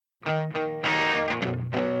Hello.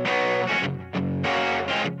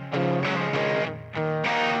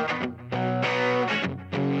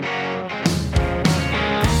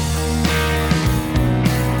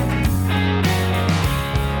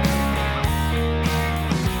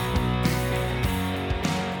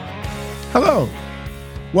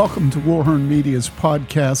 Welcome to Warhorn Media's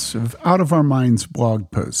podcast of Out of Our Minds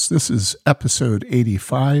blog posts. This is episode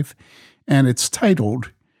 85, and it's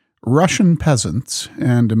titled Russian Peasants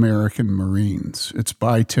and American Marines. It's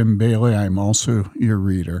by Tim Bailey. I'm also your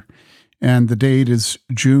reader. And the date is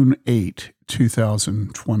June 8,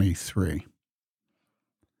 2023.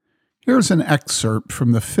 Here's an excerpt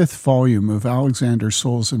from the fifth volume of Alexander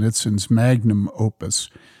Solzhenitsyn's magnum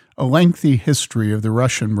opus, a lengthy history of the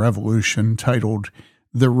Russian Revolution titled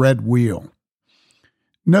The Red Wheel.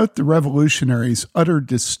 Note the revolutionaries' utter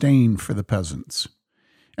disdain for the peasants,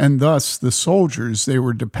 and thus the soldiers they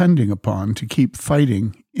were depending upon to keep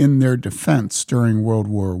fighting in their defense during World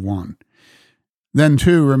War I. Then,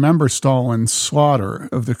 too, remember Stalin's slaughter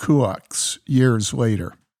of the kulaks years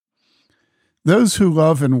later. Those who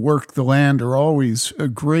love and work the land are always a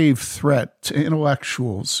grave threat to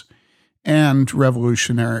intellectuals and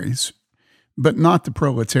revolutionaries, but not the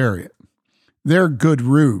proletariat. They're good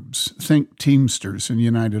rubes, think Teamsters and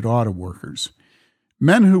United Auto Workers.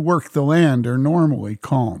 Men who work the land are normally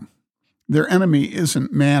calm. Their enemy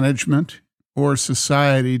isn't management or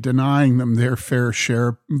society denying them their fair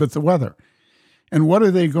share, but the weather. And what are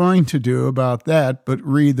they going to do about that but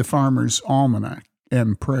read the Farmer's Almanac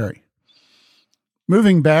and pray?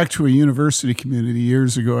 Moving back to a university community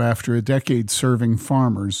years ago after a decade serving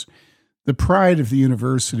farmers, the pride of the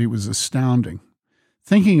university was astounding.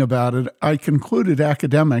 Thinking about it, I concluded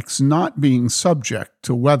academics not being subject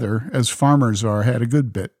to weather as farmers are had a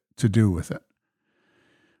good bit to do with it.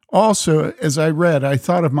 Also, as I read, I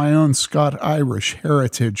thought of my own Scot-Irish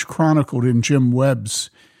heritage chronicled in Jim Webb's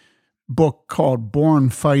book called Born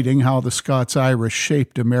Fighting: How the Scots-Irish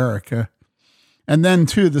Shaped America, and then,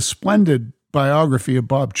 too, the splendid biography of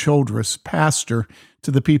Bob Childress, pastor to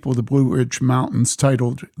the people of the Blue Ridge Mountains,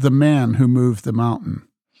 titled The Man Who Moved the Mountain.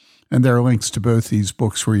 And there are links to both these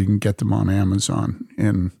books where you can get them on Amazon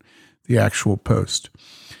in the actual post.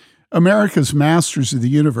 America's masters of the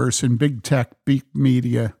universe in big tech, big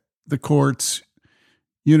media, the courts,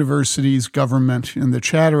 universities, government, and the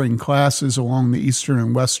chattering classes along the eastern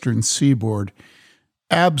and western seaboard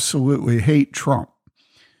absolutely hate Trump.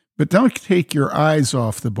 But don't take your eyes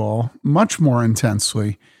off the ball. Much more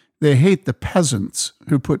intensely, they hate the peasants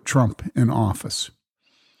who put Trump in office.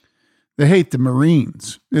 They hate the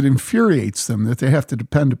Marines. It infuriates them that they have to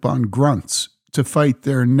depend upon grunts to fight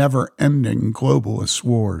their never-ending globalist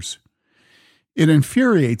wars. It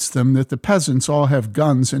infuriates them that the peasants all have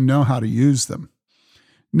guns and know how to use them.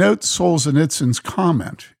 Note Solzhenitsyn's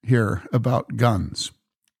comment here about guns.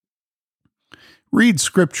 Read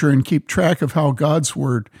Scripture and keep track of how God's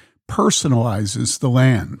Word personalizes the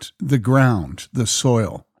land, the ground, the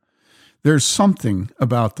soil. There's something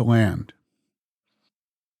about the land.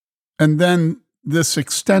 And then this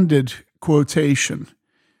extended quotation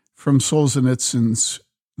from Solzhenitsyn's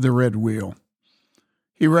The Red Wheel.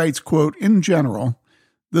 He writes, quote, "In general,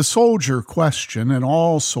 the soldier question and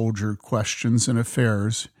all soldier questions and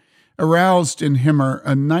affairs aroused in him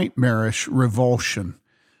a nightmarish revulsion,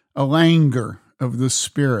 a languor of the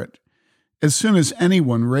spirit, as soon as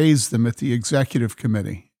anyone raised them at the executive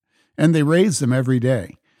committee, and they raised them every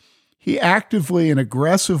day. He actively and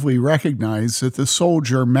aggressively recognized that the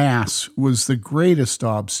soldier mass was the greatest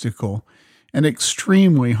obstacle, an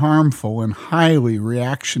extremely harmful and highly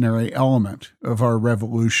reactionary element of our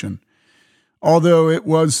revolution, although it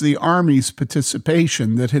was the Army's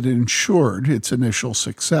participation that had ensured its initial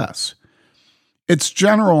success. Its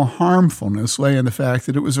general harmfulness lay in the fact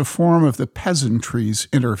that it was a form of the peasantry's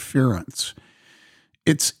interference.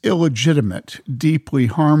 Its illegitimate, deeply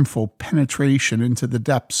harmful penetration into the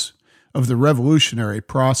depths of the revolutionary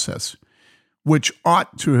process, which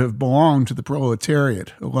ought to have belonged to the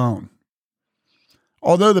proletariat alone.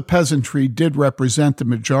 Although the peasantry did represent the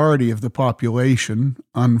majority of the population,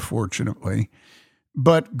 unfortunately,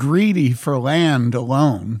 but greedy for land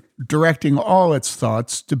alone, directing all its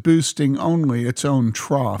thoughts to boosting only its own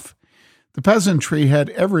trough, the peasantry had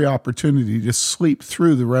every opportunity to sleep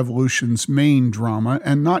through the revolution's main drama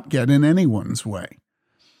and not get in anyone's way.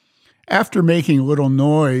 After making little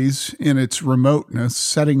noise in its remoteness,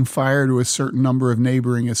 setting fire to a certain number of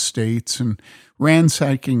neighboring estates and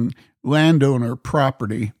ransacking landowner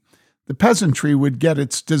property, the peasantry would get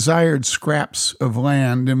its desired scraps of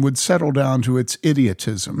land and would settle down to its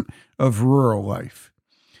idiotism of rural life.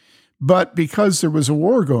 But because there was a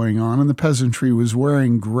war going on and the peasantry was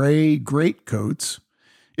wearing gray greatcoats,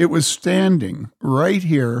 it was standing right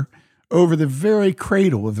here over the very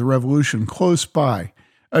cradle of the revolution, close by,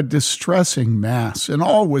 a distressing mass, and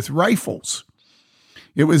all with rifles.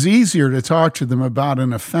 It was easier to talk to them about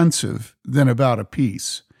an offensive than about a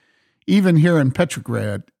peace. Even here in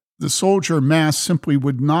Petrograd, the soldier mass simply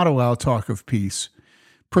would not allow talk of peace,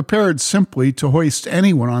 prepared simply to hoist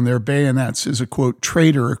anyone on their bayonets as a, quote,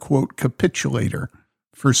 traitor, a, quote, capitulator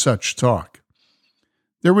for such talk.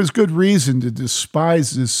 There was good reason to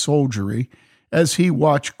despise this soldiery as he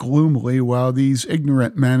watched gloomily while these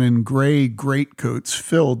ignorant men in gray greatcoats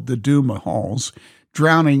filled the Duma halls,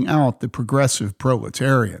 drowning out the progressive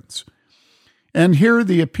proletarians. And here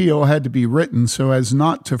the appeal had to be written so as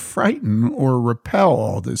not to frighten or repel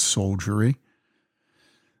all this soldiery.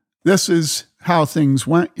 This is how things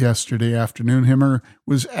went yesterday afternoon. Himmer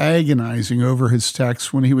was agonizing over his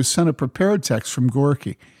text when he was sent a prepared text from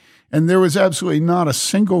Gorky, and there was absolutely not a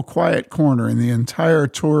single quiet corner in the entire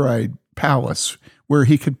Tauride palace where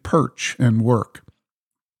he could perch and work.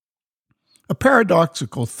 A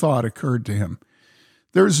paradoxical thought occurred to him.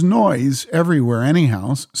 There's noise everywhere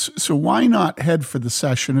anyhow, so why not head for the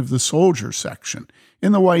session of the soldier section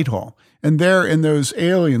in the Whitehall? And there, in those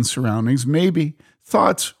alien surroundings, maybe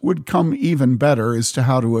thoughts would come even better as to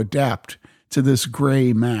how to adapt to this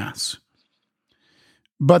gray mass.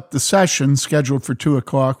 But the session, scheduled for 2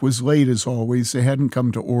 o'clock, was late as always. They hadn't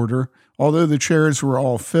come to order, although the chairs were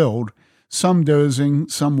all filled, some dozing,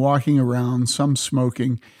 some walking around, some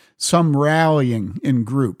smoking, some rallying in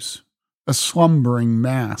groups. A slumbering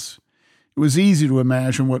mass. It was easy to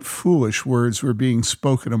imagine what foolish words were being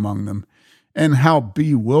spoken among them, and how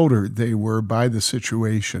bewildered they were by the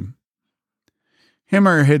situation.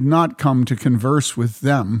 Himmer had not come to converse with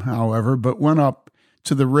them, however, but went up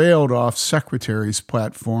to the railed-off secretary's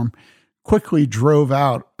platform, quickly drove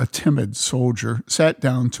out a timid soldier, sat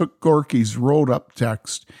down, took Gorky's rolled-up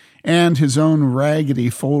text and his own raggedy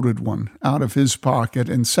folded one out of his pocket,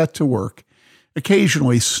 and set to work,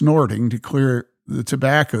 occasionally snorting to clear the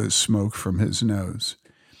tobacco smoke from his nose.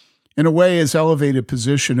 In a way, his elevated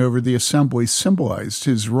position over the assembly symbolized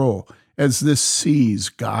his role as this sea's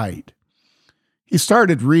guide. He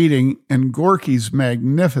started reading, and Gorky's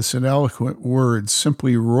magnificent, eloquent words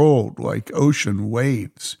simply rolled like ocean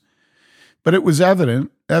waves. But it was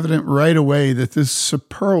evident right away that this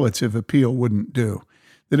superlative appeal wouldn't do,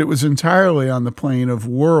 that it was entirely on the plane of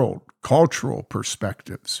world, cultural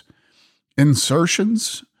perspectives.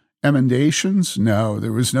 Insertions? Emendations? No,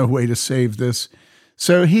 there was no way to save this.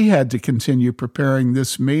 So he had to continue preparing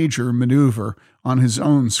this major maneuver on his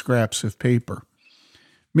own scraps of paper.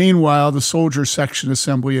 Meanwhile, the soldier section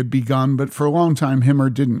assembly had begun, but for a long time Himmer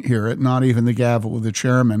didn't hear it, not even the gavel of the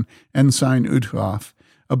chairman, Ensign Uthoff,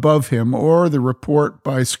 above him, or the report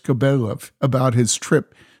by Skobelev about his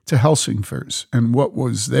trip to Helsingfors and what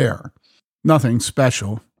was there. Nothing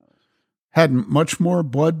special. Hadn't much more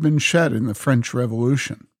blood been shed in the French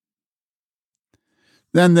Revolution.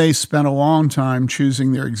 Then they spent a long time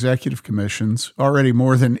choosing their executive commissions, already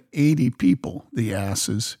more than 80 people, the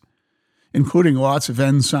asses, including lots of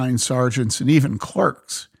ensign sergeants and even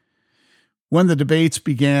clerks. When the debates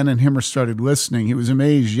began and Himmer started listening, he was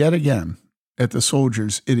amazed yet again at the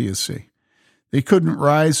soldiers' idiocy. They couldn't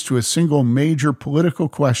rise to a single major political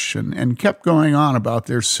question and kept going on about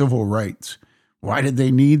their civil rights. Why did they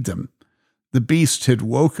need them? The beast had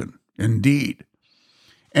woken, indeed.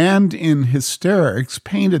 And in hysterics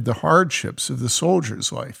painted the hardships of the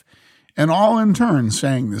soldier's life, and all in turn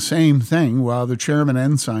saying the same thing while the chairman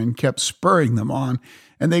ensign kept spurring them on,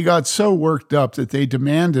 and they got so worked up that they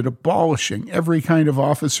demanded abolishing every kind of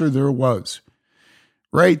officer there was.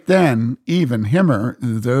 Right then, even Himmer,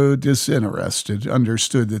 though disinterested,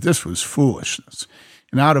 understood that this was foolishness,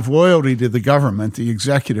 and out of loyalty to the government, the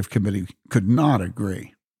executive committee could not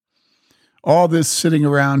agree. All this sitting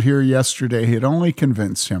around here yesterday had only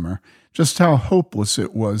convinced Himmer just how hopeless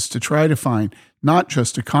it was to try to find not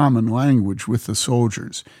just a common language with the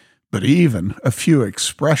soldiers, but even a few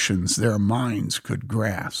expressions their minds could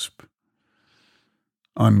grasp.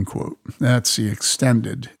 Unquote. That's the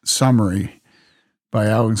extended summary by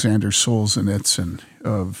Alexander Solzhenitsyn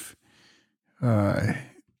of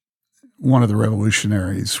one of the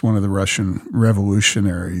Russian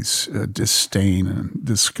revolutionaries' disdain and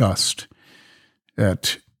disgust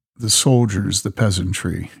at the soldiers, the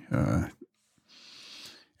peasantry.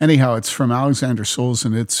 Anyhow, it's from Alexander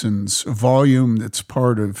Solzhenitsyn's volume that's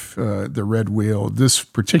part of The Red Wheel. This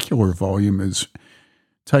particular volume is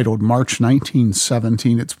titled March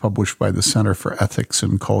 1917. It's published by the Center for Ethics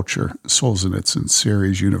and Culture, Solzhenitsyn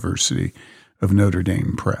series, University of Notre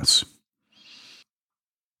Dame Press.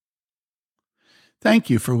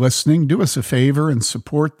 Thank you for listening. Do us a favor and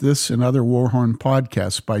support this and other Warhorn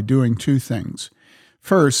podcasts by doing two things.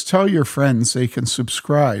 First, tell your friends they can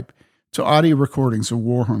subscribe to audio recordings of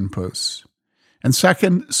Warhorn posts. And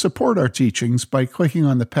second, support our teachings by clicking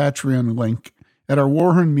on the Patreon link at our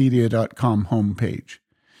warhornmedia.com homepage.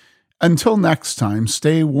 Until next time,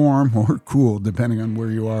 stay warm or cool, depending on where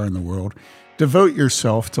you are in the world. Devote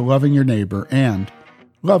yourself to loving your neighbor and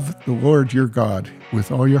love the Lord your God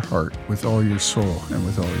with all your heart, with all your soul, and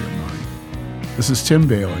with all your mind. This is Tim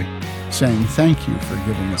Bailey saying thank you for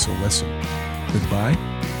giving us a listen. Goodbye.